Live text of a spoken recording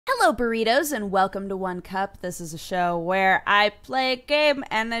Hello, burritos, and welcome to One Cup. This is a show where I play a game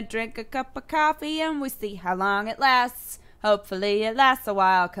and I drink a cup of coffee and we see how long it lasts. Hopefully it lasts a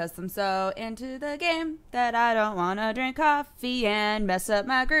while, cause I'm so into the game that I don't want to drink coffee and mess up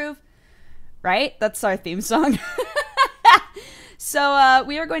my groove. Right? That's our theme song. So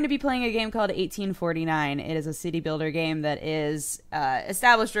we are going to be playing a game called 1849. It is a city builder game that is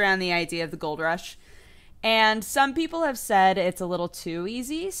established around the idea of the gold rush. And some people have said it's a little too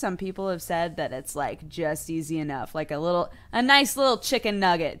easy. Some people have said that it's like just easy enough, like a nice little chicken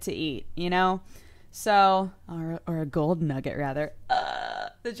nugget to eat, you know? So, or a gold nugget rather.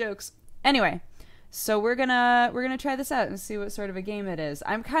 The jokes. Anyway, so we're gonna try this out and see what sort of a game it is.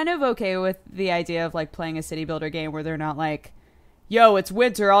 I'm kind of okay with the idea of like playing a city builder game where they're not like, yo, it's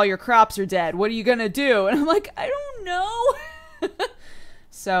winter, all your crops are dead, what are you gonna do? And I'm like, I don't know.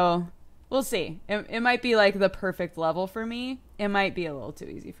 So we'll see. It might be like the perfect level for me. It might be a little too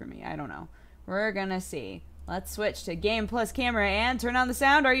easy for me. I don't know. We're gonna see. Let's switch to game plus camera and turn on the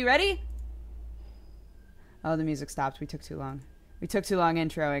sound. Are you ready? Oh, the music stopped. We took too long. We took too long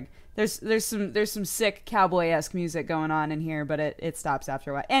introing. There's some sick cowboy-esque music going on in here, but it stops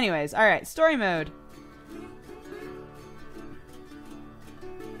after a while. Anyways, all right, story mode.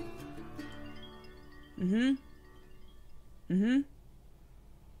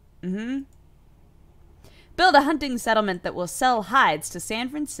 Build a hunting settlement that will sell hides to San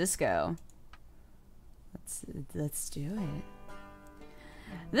Francisco. Let's do it.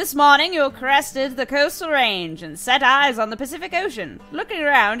 This morning you crested the coastal range and set eyes on the Pacific Ocean. Looking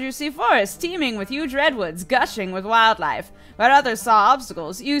around, you see forests teeming with huge redwoods, gushing with wildlife. Where others saw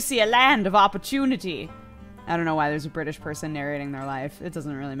obstacles, you see a land of opportunity. I don't know why there's a British person narrating their life. It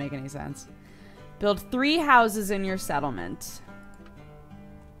doesn't really make any sense. Build 3 houses in your settlement.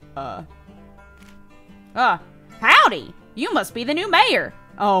 Howdy! You must be the new mayor.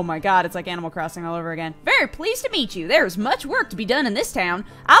 Oh my god, it's like Animal Crossing all over again. Very pleased to meet you. There is much work to be done in this town.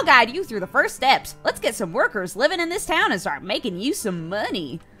 I'll guide you through the first steps. Let's get some workers living in this town and start making you some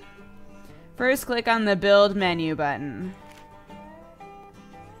money. First, click on the build menu button.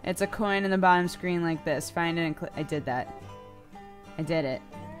 It's a coin in the bottom screen like this. Find it and click. I did that. I did it.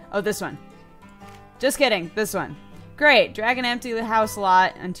 Oh, this one. Just kidding. This one. Great. Drag and empty the house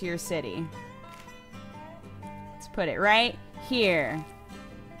lot into your city. Let's put it right here.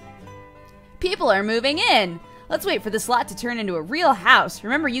 People are moving in. Let's wait for this lot to turn into a real house.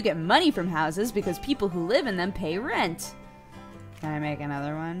 Remember, you get money from houses because people who live in them pay rent. Can I make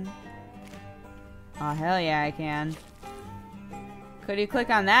another one? Oh, hell yeah, I can. Could you click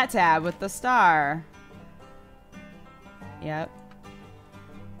on that tab with the star? Yep.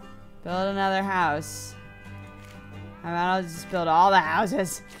 Build another house. How about I'll just build all the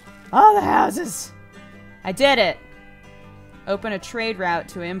houses? All the houses! I did it! Open a trade route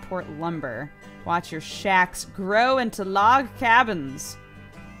to import lumber. Watch your shacks grow into log cabins.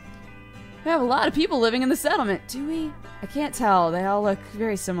 We have a lot of people living in the settlement, do we? I can't tell. They all look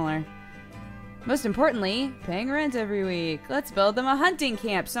very similar. Most importantly, paying rent every week. Let's build them a hunting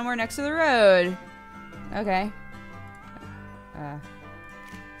camp somewhere next to the road. Okay.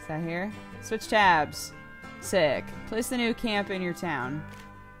 Is that here? Switch tabs. Sick. Place the new camp in your town.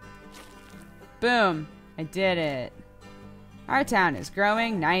 Boom. I did it. Our town is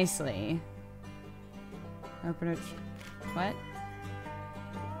growing nicely. Open it. What?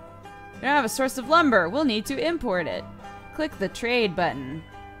 We don't have a source of lumber. We'll need to import it. Click the trade button.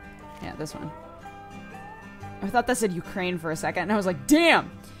 Yeah, this one. I thought that said Ukraine for a second, and I was like,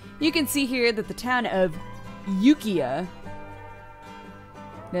 damn! You can see here that the town of Ukiah.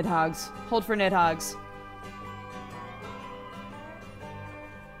 Nidhogs. Hold for Nidhogs.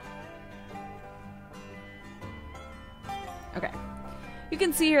 Okay. You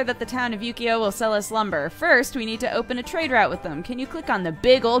can see here that the town of Ukiah will sell us lumber. First, we need to open a trade route with them. Can you click on the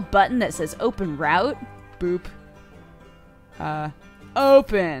big old button that says open route? Boop.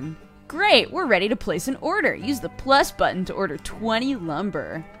 Open. Great, we're ready to place an order. Use the plus button to order 20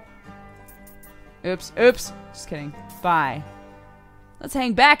 lumber. Oops. Just kidding. Bye. Let's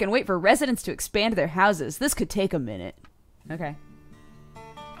hang back and wait for residents to expand their houses. This could take a minute. Okay.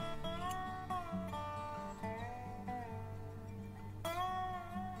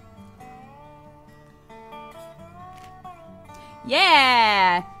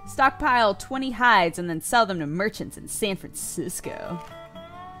 Yeah! Stockpile 20 hides and then sell them to merchants in San Francisco.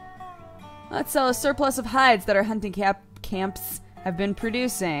 Let's sell a surplus of hides that our hunting camps have been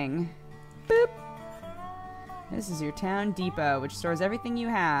producing. Boop. This is your town depot, which stores everything you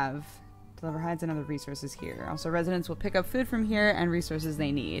have. Deliver hides and other resources here. Also, residents will pick up food from here and resources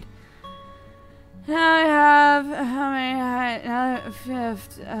they need. Now I have how many hides? Now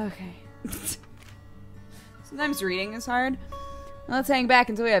 50. Okay. Sometimes reading is hard. Let's hang back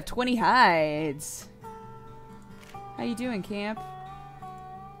until we have 20 hides. How you doing, camp?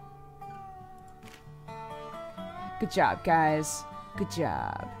 Good job, guys. Good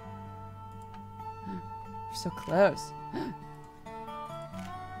job. You're so close.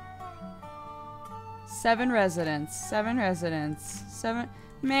 7 residents. 7 residents. 7.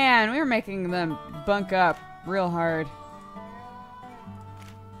 Man, we were making them bunk up real hard.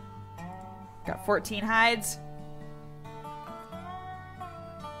 Got 14 hides.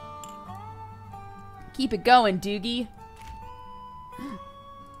 Keep it going, Doogie.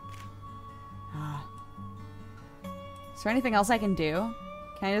 Is there anything else I can do?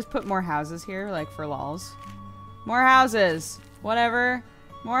 Can I just put more houses here, like for lols? More houses. Whatever.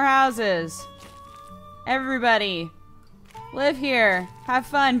 More houses. Everybody. Live here. Have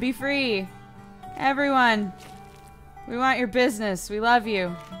fun. Be free. Everyone. We want your business. We love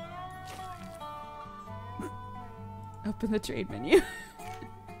you. Open the trade menu.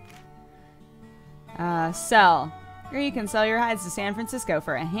 Sell. Here you can sell your hides to San Francisco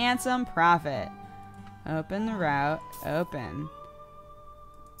for a handsome profit. Open the route. Open.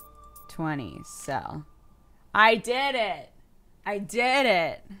 20. Sell. I did it! I did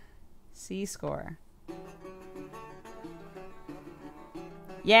it! C score.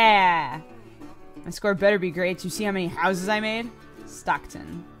 Yeah! My score better be great. You see how many houses I made?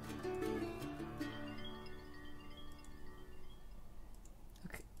 Stockton.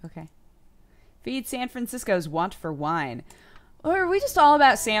 Okay. Feed San Francisco's want for wine. Or are we just all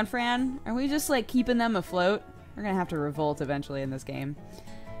about San Fran? Are we just like keeping them afloat? We're gonna have to revolt eventually in this game.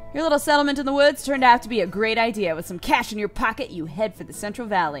 Your little settlement in the woods turned out to be a great idea. With some cash in your pocket, you head for the Central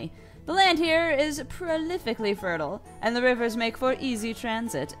Valley. The land here is prolifically fertile, and the rivers make for easy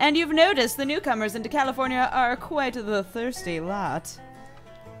transit. And you've noticed the newcomers into California are quite the thirsty lot.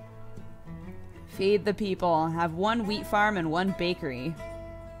 Feed the people. Have 1 wheat farm and 1 bakery.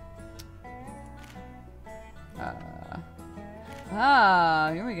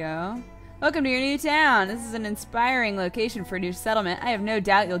 Here we go. Welcome to your new town. This is an inspiring location for a new settlement. I have no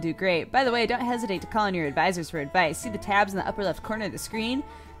doubt you'll do great. By the way, don't hesitate to call on your advisors for advice. See the tabs in the upper left corner of the screen?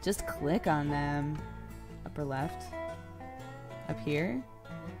 Just click on them. Upper left. Up here?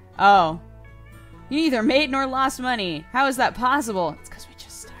 Oh. You neither made nor lost money. How is that possible? It's because we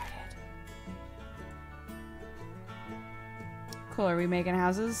just started. Cool, are we making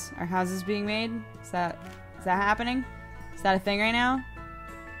houses? Are houses being made? Is that happening? Is that a thing right now?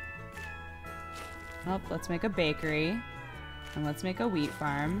 Well, let's make a bakery. And let's make a wheat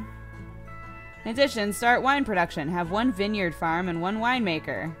farm. In addition, start wine production. Have 1 vineyard farm and 1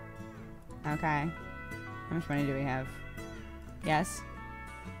 winemaker. Okay. How much money do we have? Yes.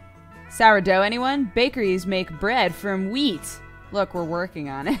 Sourdough, anyone? Bakeries make bread from wheat. Look, we're working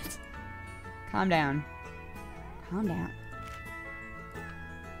on it. Calm down. Calm down.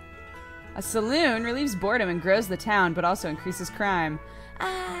 A saloon relieves boredom and grows the town, but also increases crime.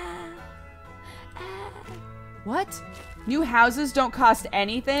 What? New houses don't cost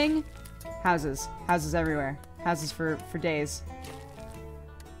anything? Houses. Houses everywhere. Houses for days.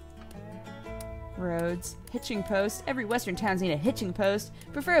 Roads. Hitching post. Every western towns need a hitching post,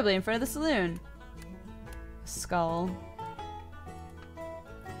 preferably in front of the saloon. Skull.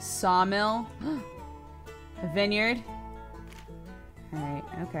 Sawmill. A vineyard. Alright,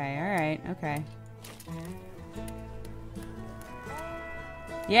 okay, alright, okay.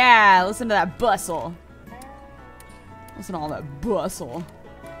 Yeah, listen to that bustle. Listen to all that bustle.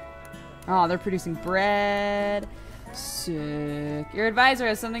 Oh, they're producing bread. Sick. Your advisor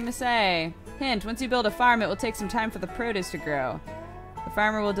has something to say. Hint, once you build a farm, it will take some time for the produce to grow. The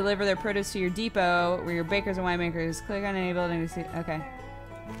farmer will deliver their produce to your depot, where your bakers and winemakers click on any building to see. Okay.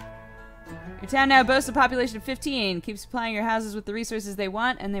 Your town now boasts a population of 15. Keep supplying your houses with the resources they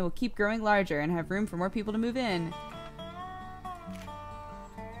want, and they will keep growing larger and have room for more people to move in.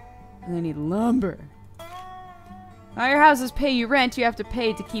 And they need lumber. While your houses pay you rent, you have to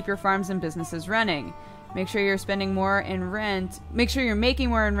pay to keep your farms and businesses running. Make sure you're spending more in rent. Make sure you're making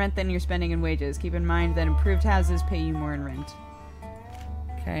more in rent than you're spending in wages. Keep in mind that improved houses pay you more in rent.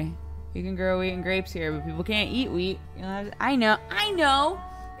 Okay. You can grow wheat and grapes here, but people can't eat wheat. I know.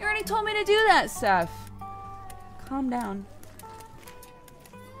 You already told me to do that stuff. Calm down.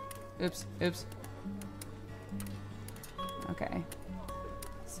 Oops. Okay.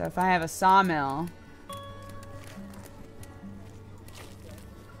 So if I have a sawmill...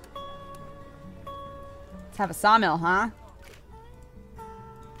 Let's have a sawmill, huh?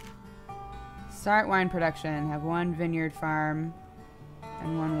 Start wine production. Have 1 vineyard farm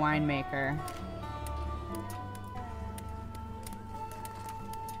and 1 winemaker.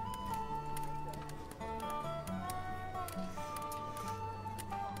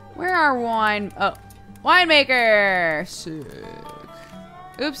 Where are wine? Oh, winemaker. Sick.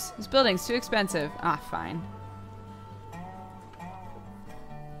 Oops, this building's too expensive. Ah, fine.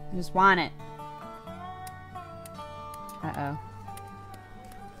 I just want it. Uh-oh.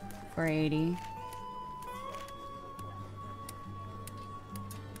 480.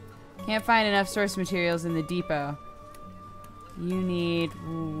 Can't find enough source materials in the depot. You need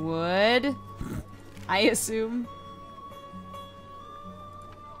wood, I assume.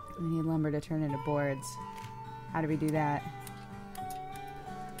 We need lumber to turn into boards. How do we do that?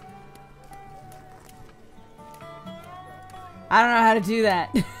 I don't know how to do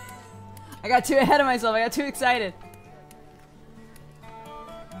that. I got too ahead of myself. I got too excited.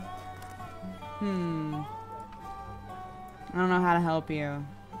 I don't know how to help you.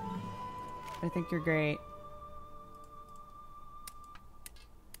 But I think you're great.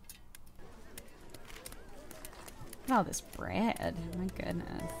 Look at all this bread. My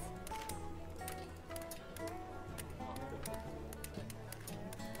goodness.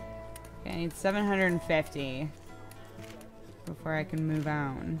 Okay, I need 750 before I can move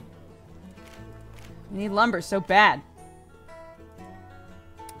on. I need lumber so bad.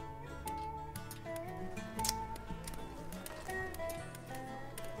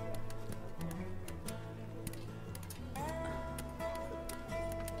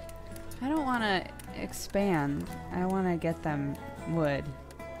 I don't want to expand. I want to get them wood.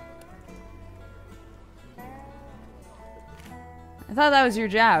 I thought that was your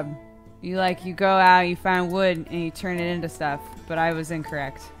job. You go out, you find wood, and you turn it into stuff. But I was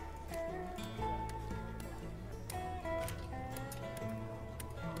incorrect.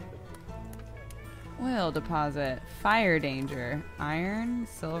 Oil deposit. Fire danger. Iron,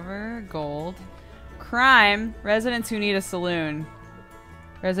 silver, gold. Crime. Residents who need a saloon.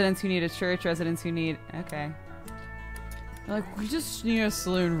 Residents who need a church. Residents who need... Okay. They're like, we just need a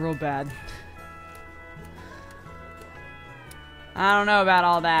saloon real bad. I don't know about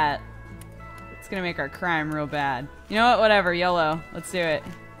all that. It's gonna make our crime real bad. You know what? Whatever. YOLO. Let's do it.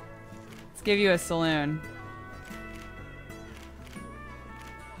 Let's give you a saloon.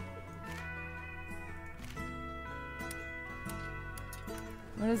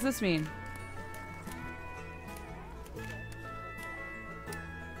 What does this mean?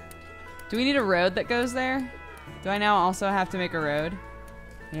 Do we need a road that goes there? Do I now also have to make a road?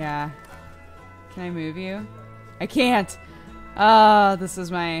 Yeah. Can I move you? I can't! This is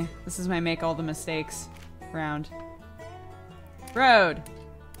my make all the mistakes round. Road!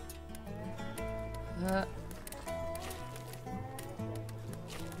 At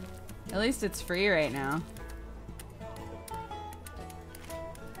least it's free right now.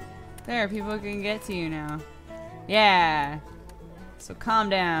 There, people can get to you now. Yeah! So calm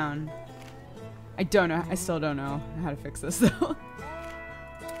down. I don't know. I still don't know how to fix this though.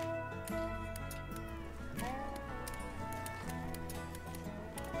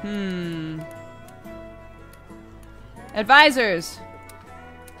 Advisors!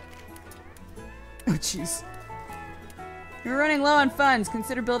 Oh jeez. You're running low on funds.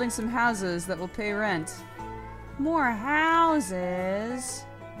 Consider building some houses that will pay rent. More houses?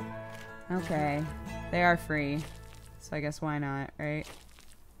 Okay. They are free. So I guess why not, right?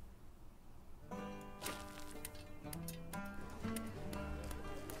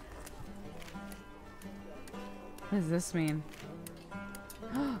 What does this mean?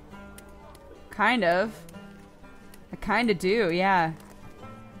 Kind of. I kind of do, yeah.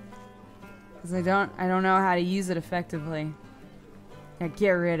 Because I don't know how to use it effectively. Yeah, get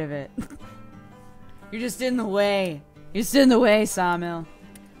rid of it. You're just in the way. You're just in the way, Sawmill.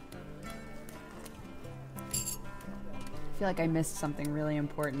 I feel like I missed something really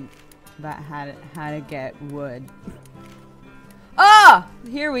important about how to get wood. Ah!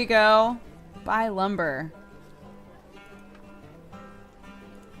 Here we go. Buy lumber.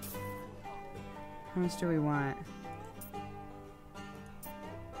 How much do we want?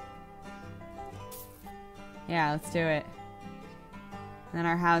 Yeah, let's do it. Then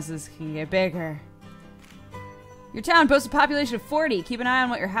our houses can get bigger. Your town boasts a population of 40. Keep an eye on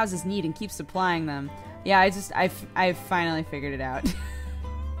what your houses need and keep supplying them. Yeah, I finally figured it out.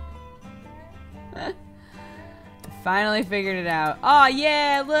 Finally figured it out. Oh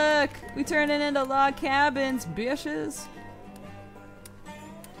yeah, look! We turned it into log cabins, bitches.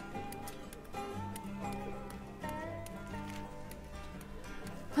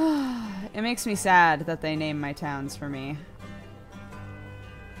 It makes me sad that they name my towns for me.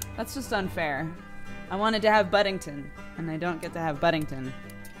 That's just unfair. I wanted to have Buddington, and I don't get to have Buddington.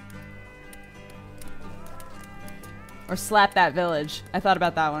 Or SlapThat Village. I thought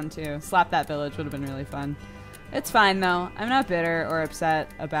about that one too. SlapThat Village would have been really fun. It's fine, though. I'm not bitter or upset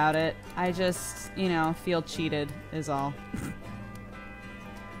about it. I just, you know, feel cheated is all.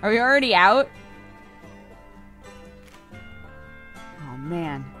 Are we already out? Oh,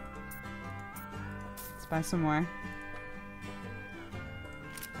 man. Let's buy some more.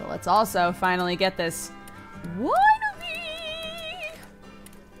 But let's also finally get this winery!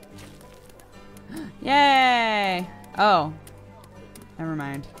 Yay! Oh. Never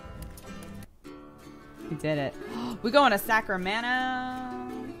mind. We did it. We're going to Sacramento.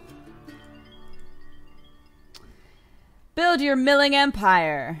 Build your milling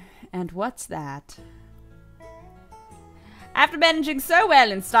empire. And what's that? After managing so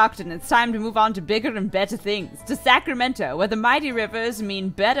well in Stockton, it's time to move on to bigger and better things. To Sacramento, where the mighty rivers mean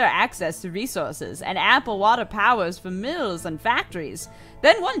better access to resources and ample water powers for mills and factories.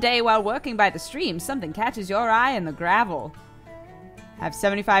 Then one day, while working by the stream, something catches your eye in the gravel. Have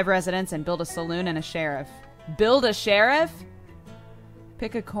 75 residents and build a saloon and a sheriff. Build a sheriff?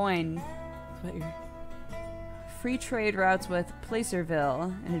 Pick a coin. Free trade routes with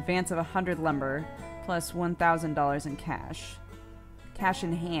Placerville, in advance of 100 lumber, plus $1,000 in cash. Cash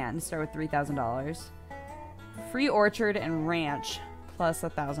in hand, start with $3,000. Free orchard and ranch, plus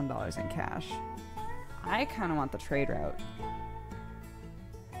 $1,000 in cash. I kind of want the trade route.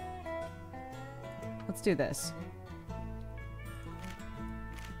 Let's do this.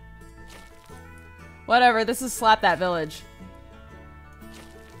 Whatever, this is SlapThat Village.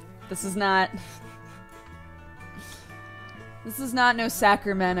 This is not... This is not no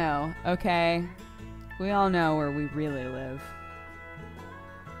Sacramento, okay? We all know where we really live.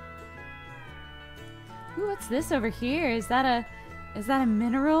 Ooh, what's this over here? Is that a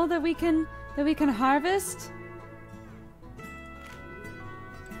mineral that we can harvest?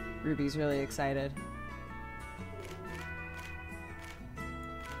 Ruby's really excited.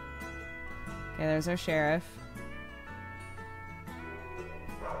 Okay, there's our sheriff.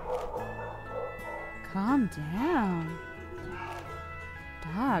 Calm down.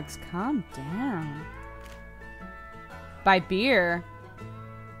 Dogs, calm down. Buy beer.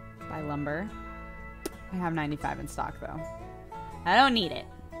 Buy lumber. I have 95 in stock, though. I don't need it.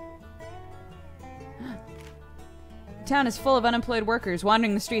 The town is full of unemployed workers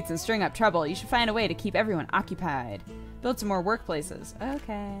wandering the streets and stirring up trouble. You should find a way to keep everyone occupied. Build some more workplaces.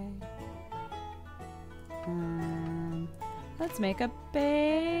 Okay. Let's make a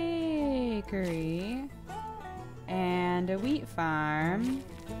bakery. And a wheat farm.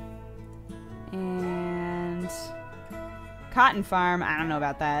 And... cotton farm. I don't know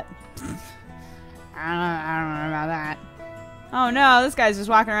about that. I don't know about that. Oh no, this guy's just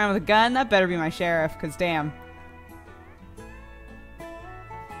walking around with a gun. That better be my sheriff, because damn.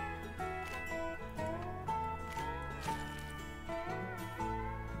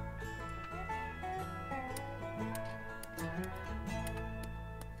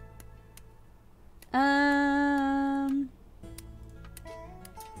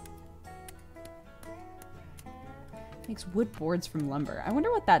 Makes wood boards from lumber. I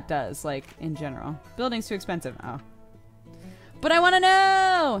wonder what that does, like, in general. Building's too expensive. Oh. But I want to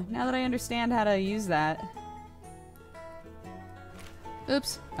know! Now that I understand how to use that.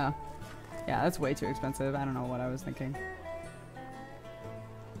 Oops. Oh. Yeah, that's way too expensive. I don't know what I was thinking.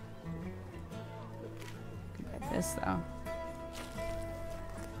 Could buy this, though.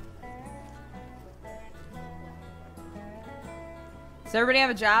 Does everybody have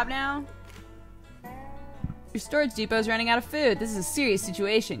a job now? Your storage depot's running out of food. This is a serious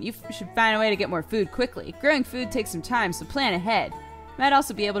situation. You should find a way to get more food quickly. Growing food takes some time, so plan ahead. You might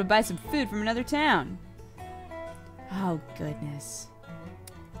also be able to buy some food from another town. Oh, goodness.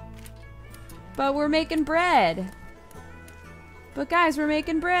 But we're making bread. But guys, we're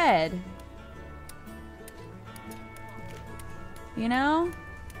making bread. You know?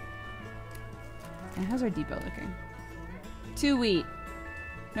 And how's our depot looking? 2 wheat.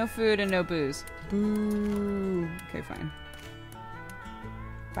 No food and no booze. Boo. Okay, fine.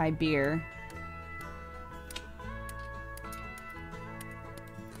 Buy beer.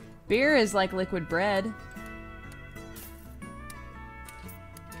 Beer is like liquid bread.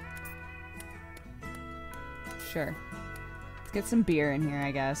 Sure. Let's get some beer in here,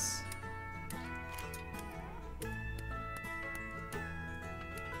 I guess.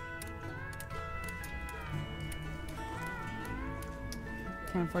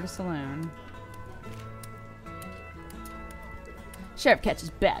 Can't afford a saloon. Sheriff catches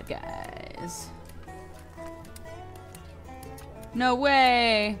bad guys. No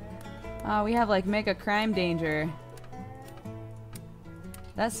way! Oh, we have like mega crime danger.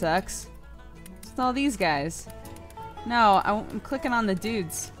 That sucks. What's with all these guys? No, I'm clicking on the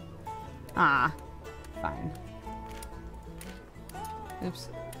dudes. Ah, fine. Oops.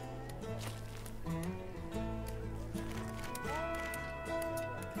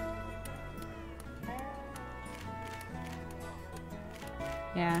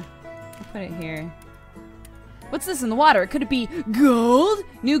 Yeah, I'll put it here. What's this in the water? Could it be gold?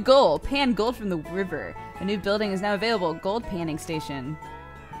 New goal. Pan gold from the river. A new building is now available. Gold panning station.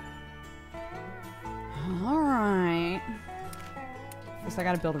 Alright. First I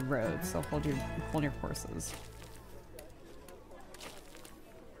gotta build a road, so hold your horses.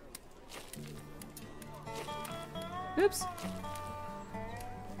 Oops.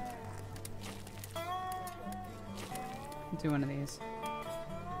 Do one of these.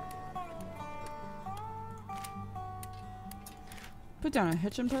 Put down a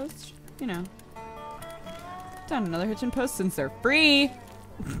hitching post, you know. Put down another hitching post since they're free.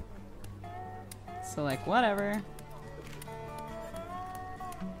 So like, whatever.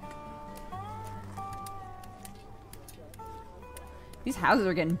 These houses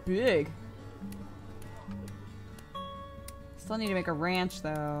are getting big. Still need to make a ranch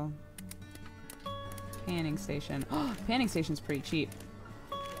though. Panning station. Oh, panning station's pretty cheap.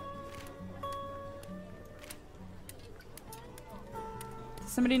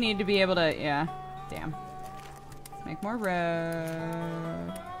 Somebody need to be able to, yeah. Damn. Let's make more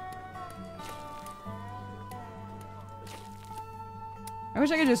road. I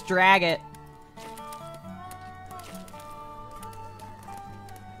wish I could just drag it.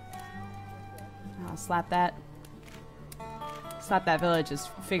 Oh, SlapThat. SlapThat Village is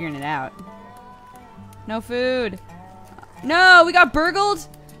figuring it out. No food. No, we got burgled?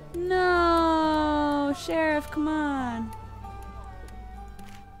 No, Sheriff, come on.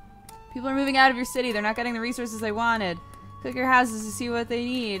 People are moving out of your city. They're not getting the resources they wanted. Click your houses to see what they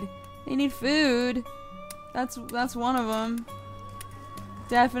need. They need food. That's one of them.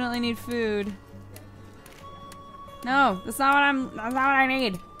 Definitely need food. No, that's not what I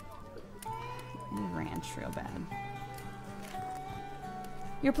need. I need ranch real bad.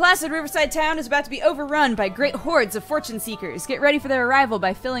 Your placid riverside town is about to be overrun by great hordes of fortune seekers. Get ready for their arrival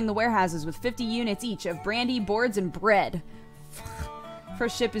by filling the warehouses with 50 units each of brandy, boards, and bread.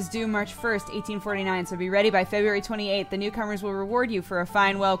 First ship is due March 1st, 1849, so be ready by February 28th. The newcomers will reward you for a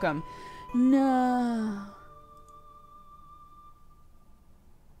fine welcome. No.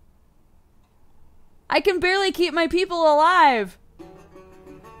 I can barely keep my people alive.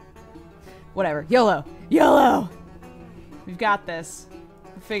 Whatever. YOLO. YOLO. We've got this.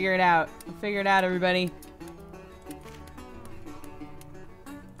 We'll figure it out. We'll figure it out, everybody.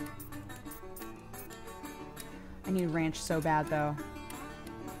 I need a ranch so bad, though.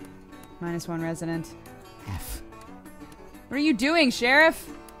 -1 resident. F. What are you doing, Sheriff?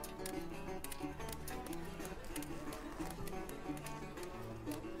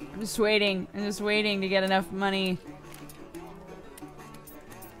 I'm just waiting. I'm just waiting to get enough money.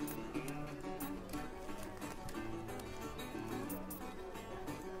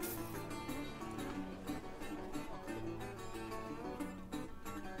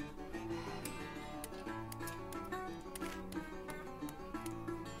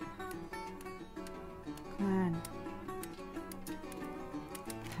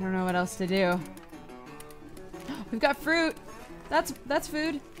 I don't know what else to do. We've got fruit. That's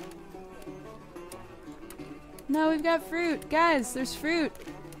food. No, we've got fruit. Guys, there's fruit.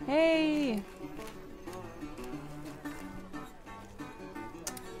 Hey.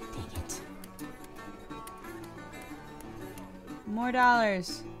 Dang it. More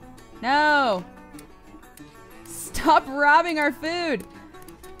dollars. No. Stop robbing our food.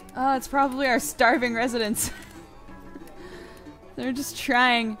 Oh, it's probably our starving residents. They're just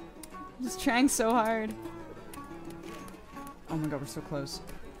trying so hard. Oh my god, we're so close.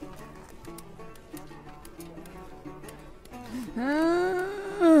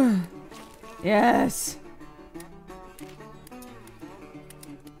 Yes.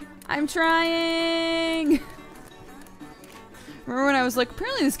 I'm trying. Remember when I was like,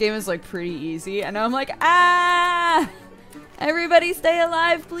 apparently this game is like pretty easy, and now I'm like, ah! Everybody stay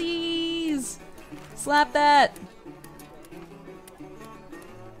alive, please! SlapThat!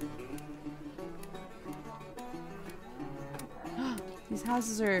 These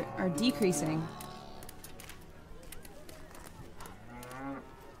houses are decreasing.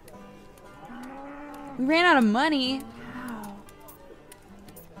 We ran out of money. How?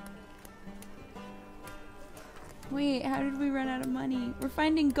 Wait, how did we run out of money? We're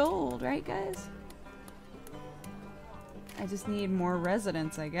finding gold, right, guys? I just need more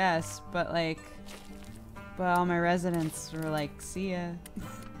residents, I guess. But, like... But all my residents were like, see ya.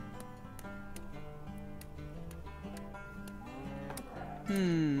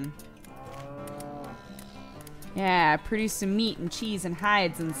 Yeah, produce some meat and cheese and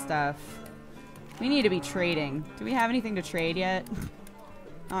hides and stuff. We need to be trading. Do we have anything to trade yet?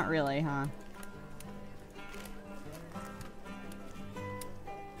 Not really, huh?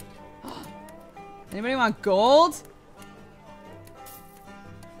 Anybody want gold?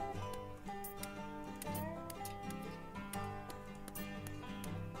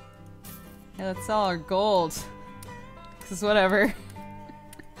 Yeah, let's sell our gold. Cause whatever.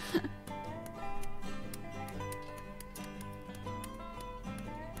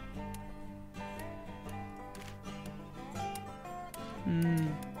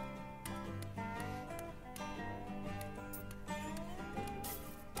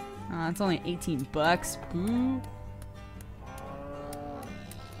 It's only 18 bucks. Boo.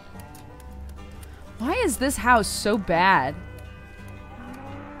 Why is this house so bad?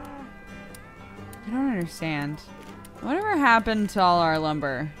 I don't understand. Whatever happened to all our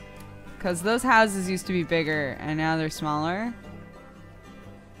lumber? Because those houses used to be bigger and now they're smaller.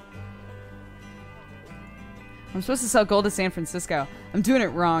 I'm supposed to sell gold to San Francisco. I'm doing it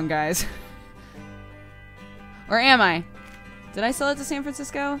wrong, guys. Or am I? Did I sell it to San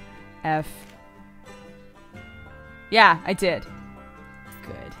Francisco? F. Yeah, I did.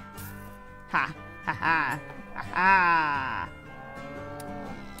 Good. Ha. Ha ha. Ha ha.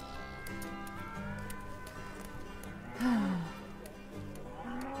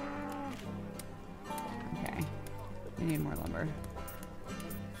 Okay. We need more lumber.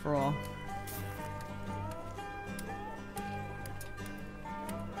 For all.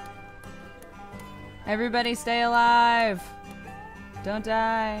 Everybody stay alive. Don't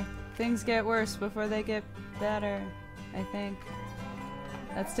die. Things get worse before they get better, I think.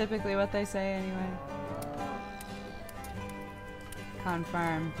 That's typically what they say anyway. Con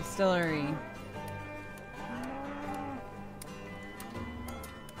farm, distillery.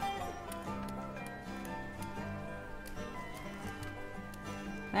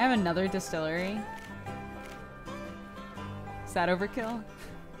 I have another distillery. Is that overkill?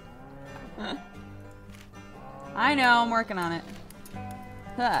 I know, I'm working on it.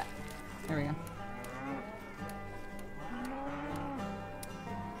 Huh. There we go.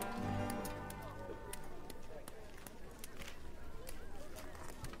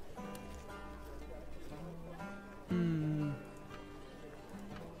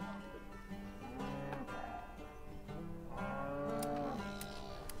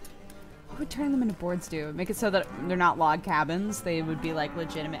 What would turning them into boards do? Make it so that they're not log cabins. They would be like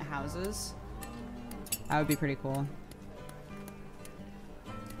legitimate houses. That would be pretty cool.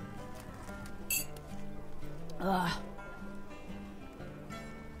 Ugh.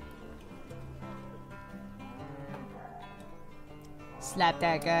 Slap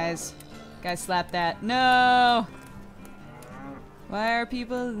that, guys. Guys, slap that. No! Why are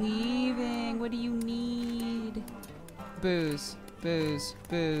people leaving? What do you need? Booze. Booze.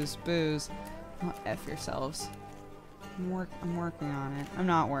 Booze. Booze. Oh, F yourselves. I'm working on it. I'm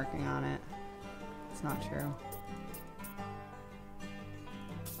not working on it. It's not true.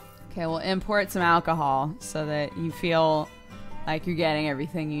 Okay, we'll import some alcohol so that you feel like you're getting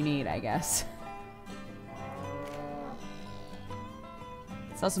everything you need, I guess.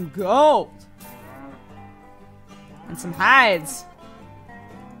 Sell some gold! And some hides!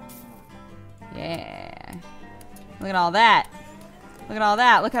 Yeah. Look at all that. Look at all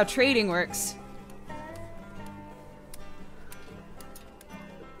that. Look how trading works.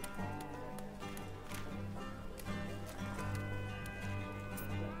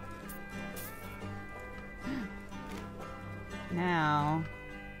 Now,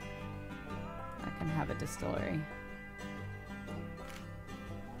 I can have a distillery.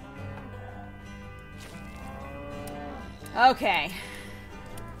 Okay.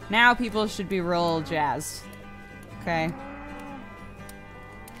 Now people should be real jazzed. Okay.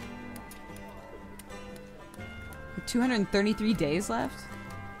 233 days left?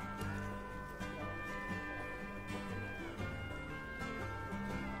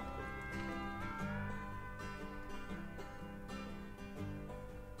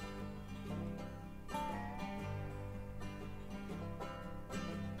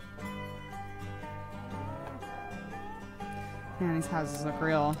 Man, these houses look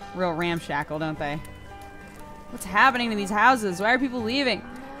real ramshackle, don't they? What's happening to these houses? Why are people leaving?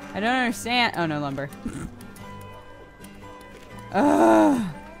 I don't understand. Oh, no lumber. Ugh.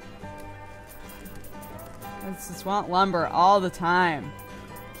 I just want lumber all the time.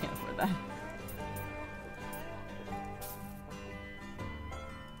 Can't afford that.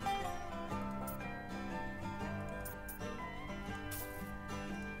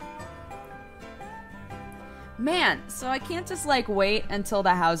 Man, so I can't just like wait until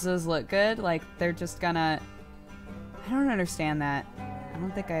the houses look good. Like they're just gonna I don't understand that. I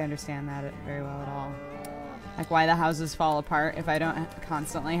don't think I understand that very well at all. Like why the houses fall apart if I don't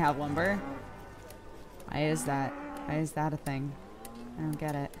constantly have lumber. Why is that? Why is that a thing? I don't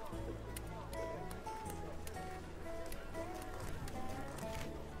get it.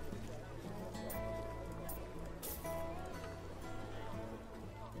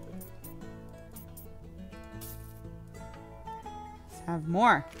 Let's have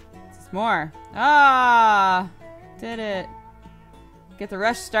more. Let's more. Ah! Did it. Get the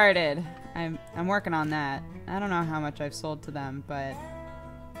rush started. I'm working on that. I don't know how much I've sold to them, but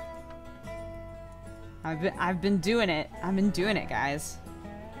I've been doing it. I've been doing it, guys.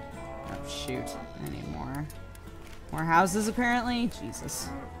 Oh shoot. I need more. More houses apparently? Jesus.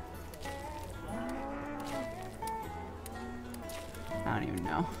 I don't even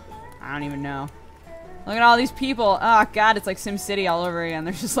know. I don't even know. Look at all these people. Oh god, it's like SimCity all over again.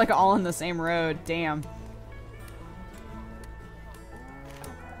 They're just like all on the same road. Damn.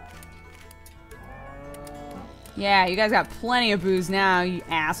 Yeah, you guys got plenty of booze now, you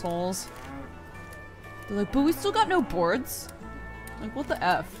assholes. They're like, but we still got no boards. Like, what the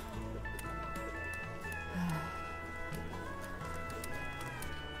F?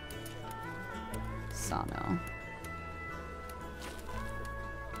 Sawmill.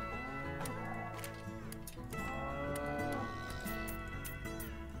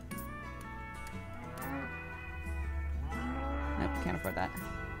 Nope, can't afford that.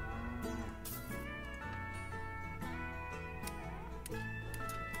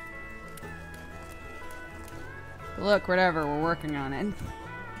 Look, whatever, we're working on it.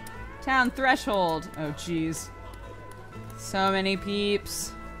 Town threshold. Oh, jeez. So many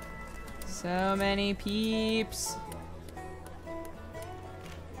peeps. So many peeps.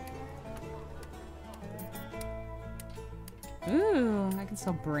 Ooh, I can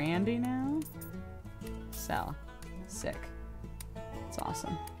sell brandy now. Sell. Sick. That's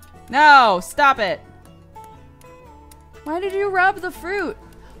awesome. No, stop it. Why did you rub the fruit?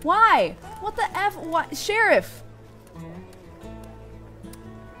 Why? What the F? What? Sheriff.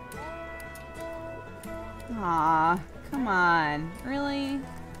 Aw, come on. Really?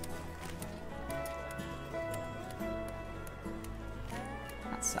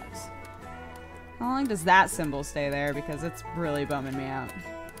 That sucks. How long does that symbol stay there? Because it's really bumming me out.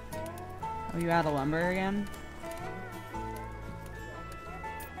 Oh, you out of lumber again?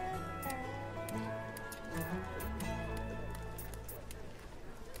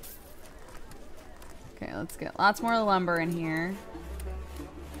 Okay, let's get lots more lumber in here.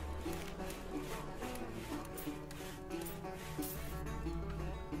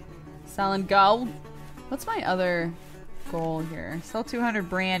 Selling gold. What's my other goal here? Sell 200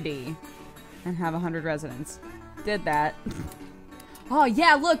 brandy and have 100 residents. Did that. Oh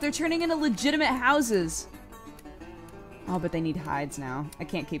yeah, look, they're turning into legitimate houses. Oh, but they need hides now. I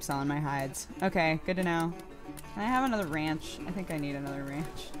can't keep selling my hides. Okay, good to know. Can I have another ranch? I think I need another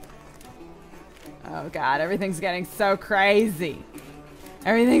ranch. Oh god, everything's getting so crazy.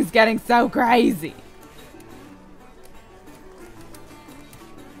 Everything's getting so crazy.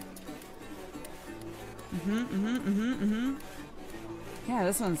 Yeah,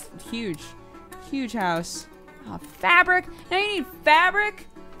 this one's huge. Huge house. Oh, fabric? Now you need fabric?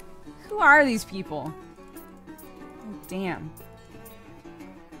 Who are these people? Oh, damn.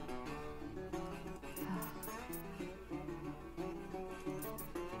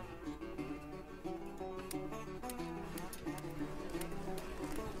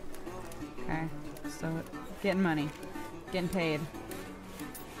 Okay, so getting money. Getting paid.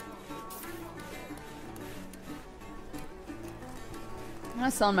 I'm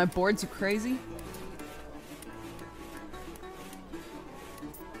not selling my boards, you crazy?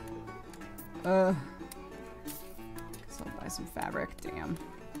 Guess I'll buy some fabric. Damn.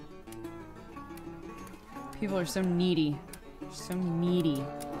 People are so needy. They're so needy.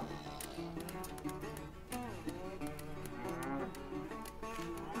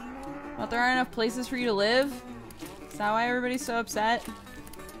 But there aren't enough places for you to live? Is that why everybody's so upset?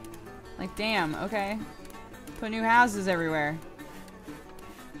 Like, damn, okay. Put new houses everywhere.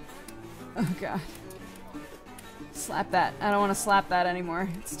 Oh god. Slap that. I don't want to slap that anymore.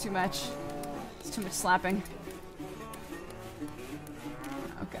 It's too much. It's too much slapping.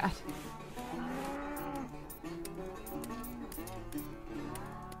 Oh god.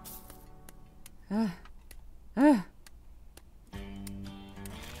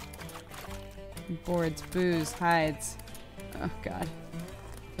 Boards, booze, hides. Oh god.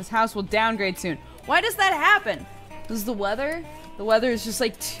 This house will downgrade soon. Why does that happen? Is the weather? The weather is just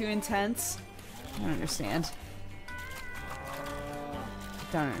like too intense. I don't understand.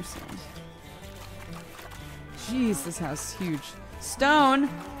 Don't understand. Jeez, this house is huge. Stone!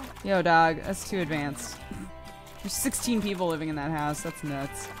 Yo, dog, that's too advanced. There's 16 people living in that house. That's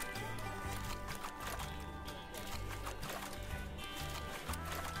nuts.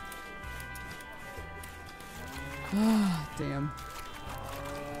 Oh, damn.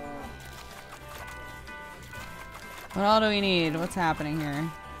 What all do we need? What's happening here?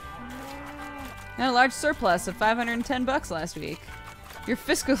 Had a large surplus of $510 last week. Your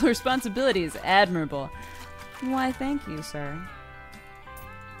fiscal responsibility is admirable. Why, thank you, sir.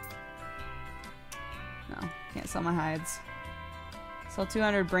 No, can't sell my hides. Sell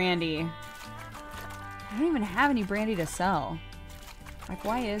 200 brandy. I don't even have any brandy to sell. Like,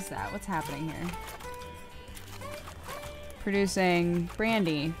 why is that? What's happening here? Producing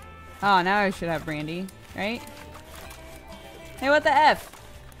brandy. Oh, now I should have brandy, right? Hey, what the F?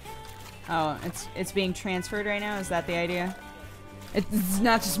 Oh, it's being transferred right now? Is that the idea? It's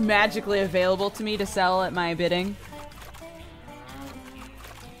not just magically available to me to sell at my bidding.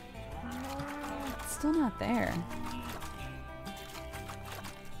 It's still not there.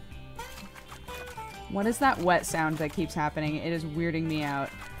 What is that wet sound that keeps happening? It is weirding me out.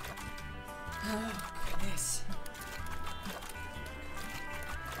 Oh, goodness.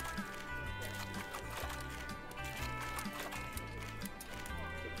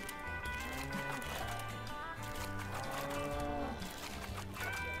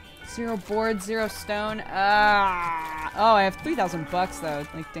 Zero board, zero stone. Ah! Oh, I have $3,000 though.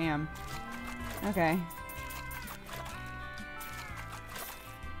 Like, damn. Okay.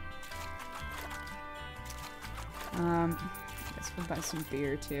 I guess we'll buy some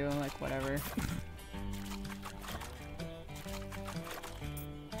beer too. Like, whatever.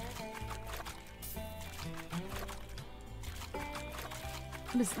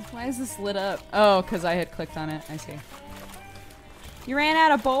 Why is this lit up? Oh, because I had clicked on it. I see. You ran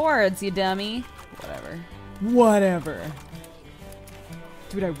out of boards, you dummy. Whatever. Whatever.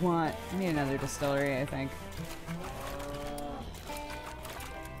 Do what I want. I need another distillery, I think.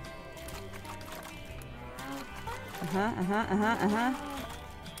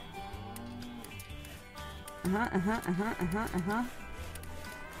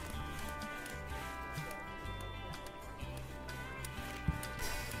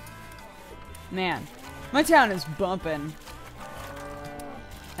 Man, my town is bumping.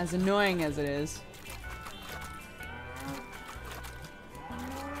 As annoying as it is.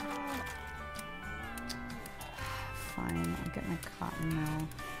 Fine, I'll get my cotton mill.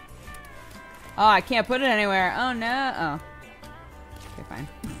 Oh, I can't put it anywhere. Oh no. Oh. Okay, fine.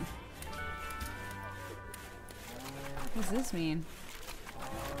 What does this mean?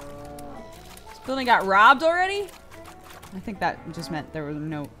 This building got robbed already? I think that just meant there was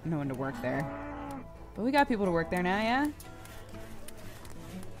no one to work there. But we got people to work there now, yeah?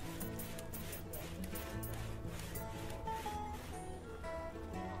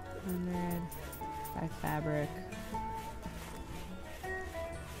 Buy fabric. I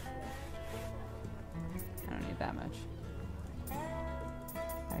don't need that much.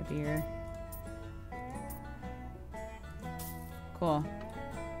 Buy beer. Cool.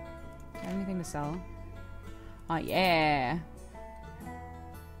 Do I have anything to sell? Oh yeah!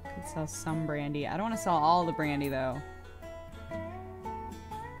 Could sell some brandy. I don't want to sell all the brandy though.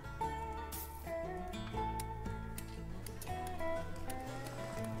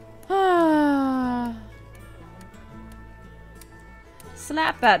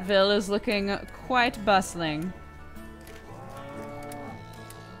 SlapThat Village is looking quite bustling.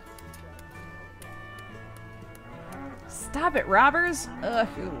 Stop it, robbers! Ugh,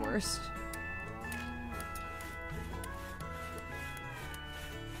 you're the worst.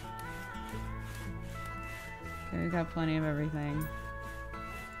 Okay, we got plenty of everything.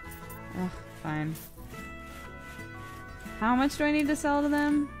 Ugh, fine. How much do I need to sell to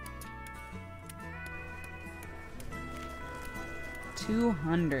them?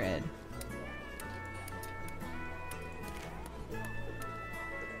 200.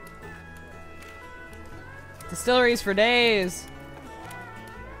 Distilleries for days.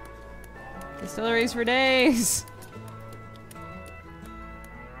 Distilleries for days.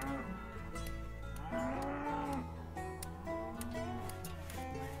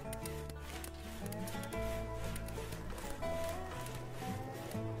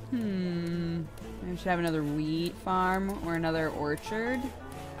 Maybe we should have another wheat farm or another orchard.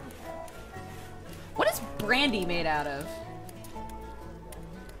 What is brandy made out of?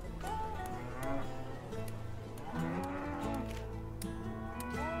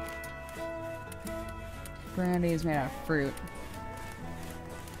 Brandy is made out of fruit.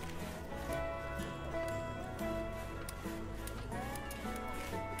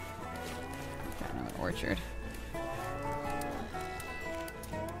 Got another orchard.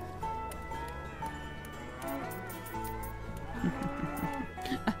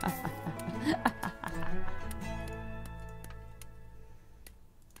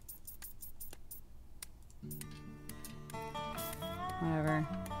 Whatever.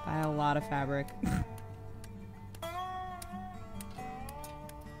 Buy a lot of fabric.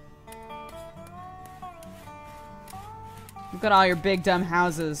 Look at all your big dumb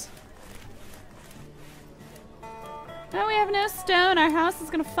houses. Oh, we have no stone. Our house is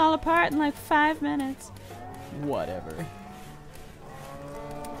gonna fall apart in like 5 minutes. Whatever.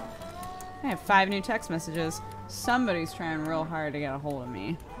 I have 5 new text messages. Somebody's trying real hard to get a hold of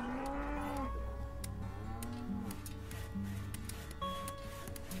me.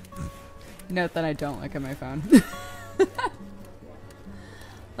 Note that I don't look at my phone.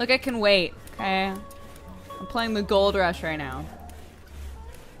 Look, I can wait, okay? I'm playing the Gold Rush right now.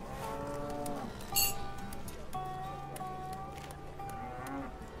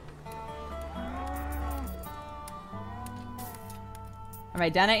 Have I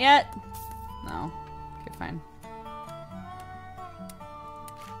done it yet? No. Okay, fine.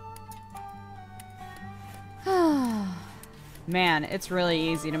 Man, it's really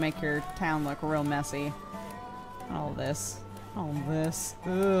easy to make your town look real messy. All this. All this.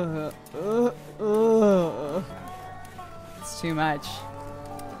 Ugh. It's too much.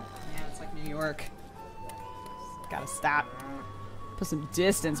 Man, it's like New York. Gotta stop. Put some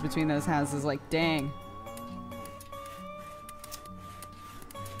distance between those houses, like, dang.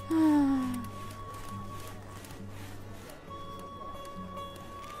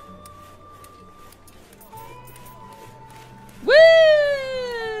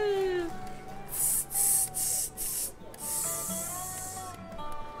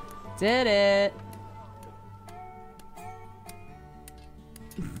 Did it.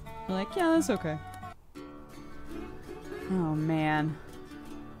 You're like, yeah, that's okay. Oh, man.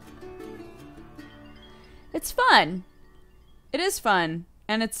 It's fun. It is fun.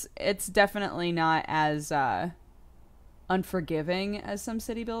 And it's definitely not as unforgiving as some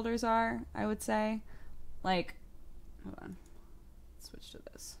city builders are, I would say. Like, hold on. Let's switch to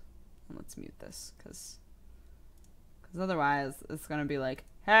this. And let's mute this, because otherwise it's going to be like,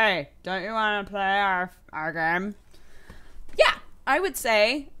 hey, don't you want to play our game? Yeah, I would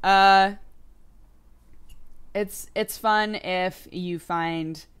say it's fun if you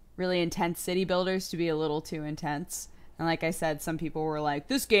find really intense city builders to be a little too intense. And like I said, some people were like,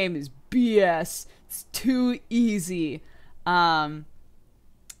 this game is BS. It's too easy. And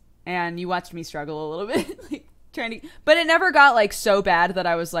you watched me struggle a little bit, like trying to, but it never got like so bad that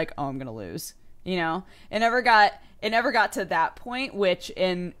I was like, oh, I'm going to lose. You know, it never got to that point, which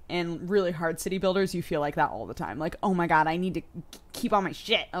in really hard city builders, you feel like that all the time. Like, oh my God, I need to keep on my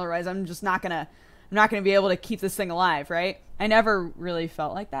shit. Otherwise I'm just not going to be able to keep this thing alive. Right. I never really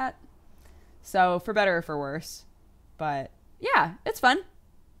felt like that. So for better or for worse, but yeah, it's fun.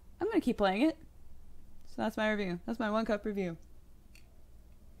 I'm going to keep playing it. So that's my review. That's my 1 cup review.